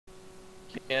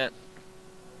Can't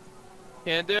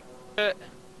do it.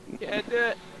 Can't do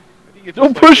it.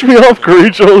 Don't push me off,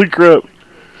 Creech. Holy crap.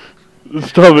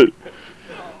 Stop it.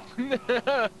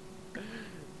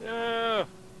 No.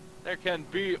 There can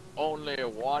be only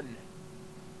one.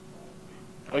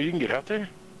 Oh, you can get out there?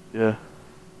 Yeah.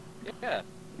 Yeah.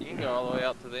 You can go all the way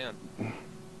out to the end.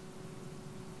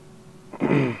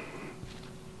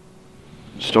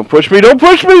 Just don't push me. Don't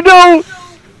push me. No.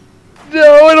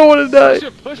 No, I don't want to die.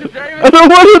 Push it, David. I don't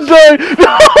want to die.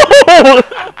 No.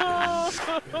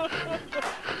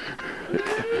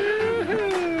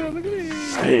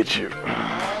 I hate you.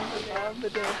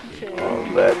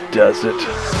 Oh, that does it.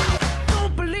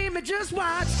 Don't believe me, just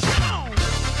watch.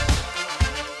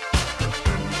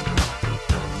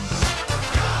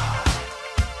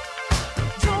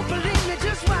 Don't believe me,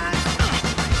 just watch.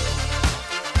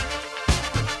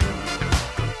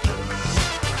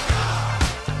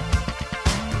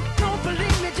 Don't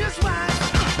believe me, just watch.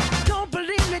 Don't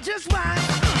believe me, just watch.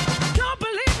 Don't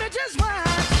believe me, just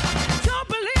watch. Don't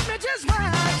believe me, just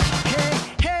watch. Hey,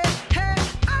 hey, hey,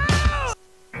 oh!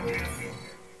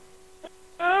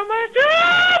 Oh my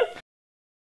God!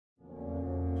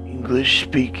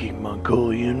 English-speaking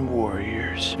Mongolian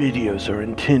warriors. Videos are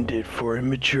intended for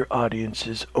immature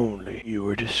audiences only.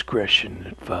 Viewer discretion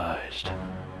advised.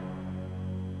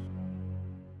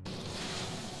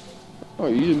 Oh,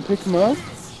 you didn't pick him up?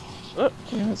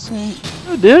 Yeah, same.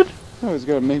 I did. Oh, he's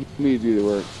got to make me do the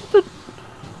work.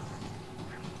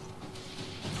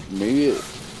 Maybe it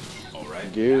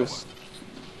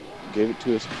gave it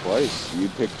to us twice. You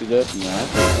picked it up and I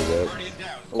picked it up.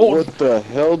 Oh, what the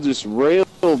hell just railed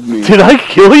me? Did I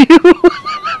kill you?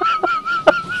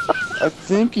 I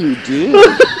think you did.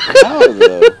 How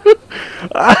though?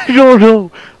 I don't know.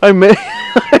 I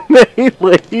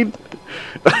meleeed.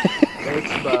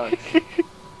 Xbox.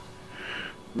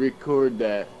 Record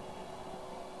that.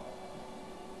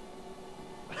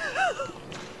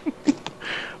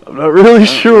 I'm not really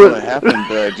sure what happened,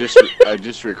 but I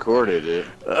just recorded it.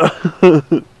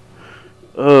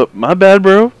 My bad,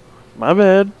 bro. My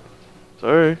bad.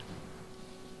 Sorry.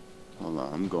 Hold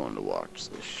on, I'm going to watch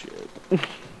this shit.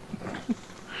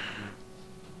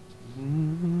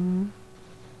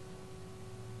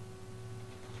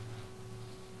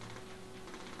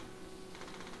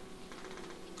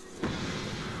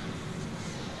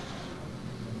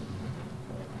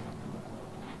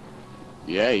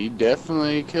 Yeah, you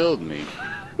definitely killed me.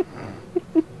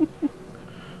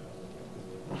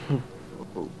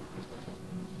 Oh.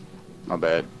 My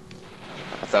bad.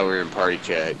 I thought we were in party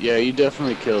chat. Yeah, you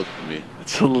definitely killed me.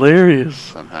 It's hilarious.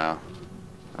 Somehow.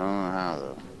 I don't know how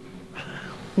though.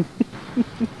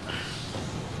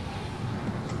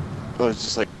 Oh, it's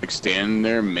just like standing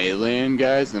there meleeing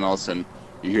guys, and all of a sudden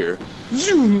you hear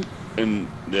zoom, and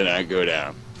then I go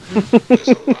down.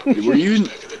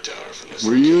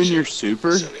 Were you in your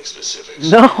super?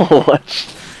 No.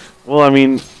 Well, I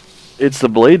mean, it's the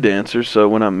blade dancer, so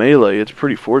when I melee, it's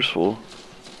pretty forceful.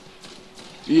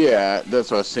 Yeah, that's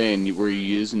what I was saying. Were you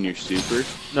using your super?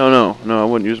 No, I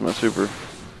wouldn't use my super.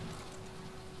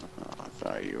 Oh, I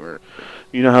thought you were.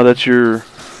 You know how that's your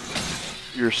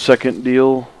second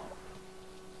deal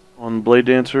on blade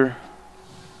dancer?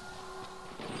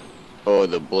 Oh,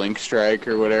 the blink strike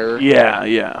or whatever?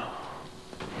 Yeah.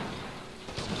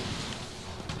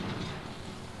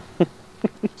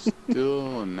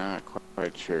 Still not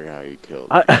quite sure how you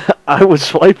killed me. I was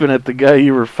swiping at the guy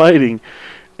you were fighting,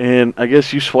 and I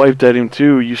guess you swiped at him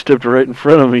too. You stepped right in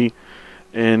front of me,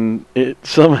 and it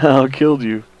somehow killed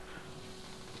you.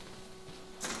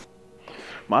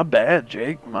 My bad,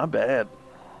 Jake. My bad.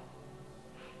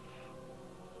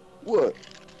 What?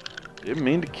 Didn't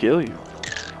mean to kill you.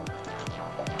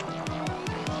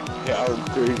 Yeah, I was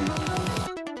crazy.